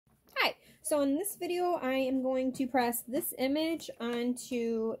So in this video, I am going to press this image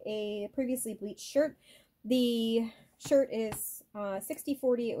onto a previously bleached shirt. The shirt is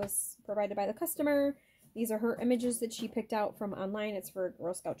 60/40. It was provided by the customer. These are her images that she picked out from online. It's for a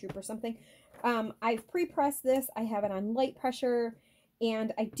Girl Scout troop or something. I've pre-pressed this. I have it on light pressure,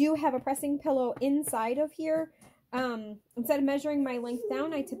 and I do have a pressing pillow inside of here. Instead of measuring my length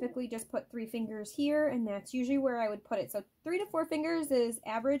down, I typically just put 3 fingers here, and that's usually where I would put it. So 3 to 4 fingers is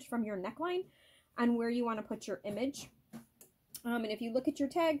average from your neckline on where you want to put your image. And if you look at your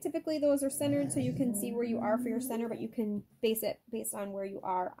tag, typically those are centered so you can see where you are for your center, but you can base it based on where you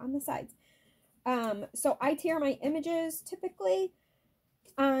are on the sides. So I tear my images typically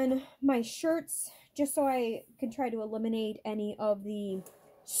on my shirts just so I can try to eliminate any of the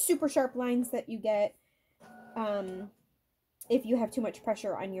super sharp lines that you get if you have too much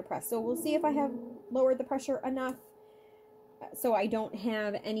pressure on your press. So we'll see if I have lowered the pressure enough so I don't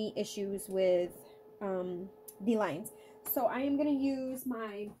have any issues with the lines. So I am going to use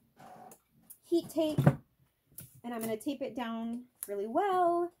my heat tape, and I'm going to tape it down really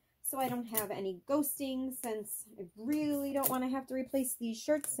well so I don't have any ghosting, since I really don't want to have to replace these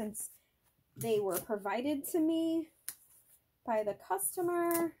shirts since they were provided to me by the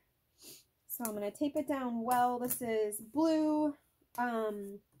customer. So I'm going to tape it down well. This is blue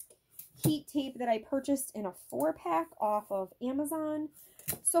heat tape that I purchased in a 4-pack off of Amazon.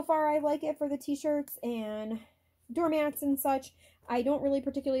 So far I like it for the t-shirts and doormats and such. I don't really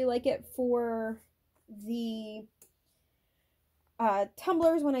particularly like it for the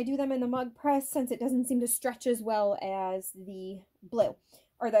tumblers when I do them in the mug press, since it doesn't seem to stretch as well as the blue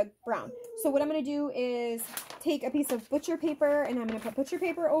or the brown. So what I'm going to do is take a piece of butcher paper, and I'm going to put butcher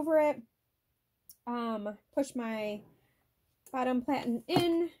paper over it. Push my bottom platen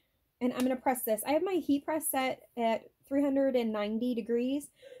in, and I'm going to press this. I have my heat press set at 390 degrees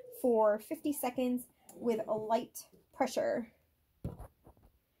for 50 seconds with a light pressure.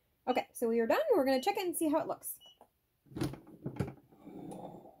 Okay, so we are done. We're going to check it and see how it looks.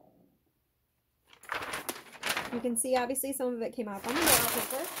 You can see obviously some of it came off on the nail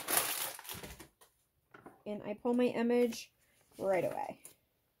paper. And I pull my image right away.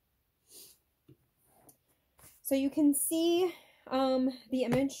 So you can see the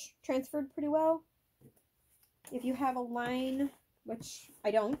image transferred pretty well. If you have a line, which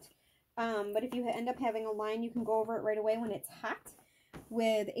I don't, but if you end up having a line, you can go over it right away when it's hot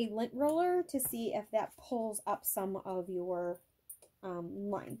with a lint roller to see if that pulls up some of your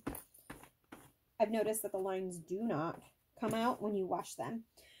line. I've noticed that the lines do not come out when you wash them.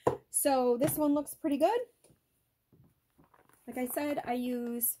 So this one looks pretty good. Like I said, I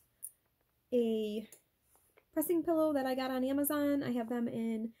use a pressing pillow that I got on Amazon. I have them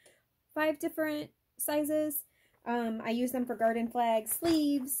in 5 different sizes. I use them for garden flags,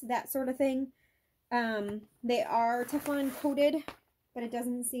 sleeves, that sort of thing. They are Teflon coated, but it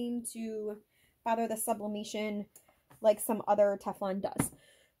doesn't seem to bother the sublimation like some other Teflon does.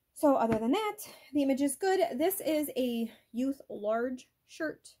 So other than that, the image is good. This is a youth large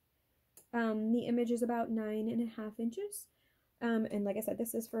shirt. The image is about 9.5 inches. And like I said,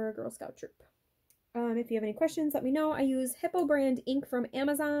 this is for a Girl Scout troop. If you have any questions, let me know. I use Hippo brand ink from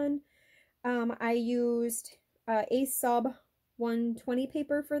Amazon. I used a sub 120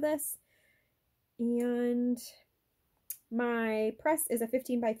 paper for this. And my press is a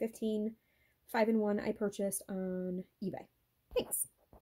 15 by 15 5-in-1 I purchased on eBay. Thanks.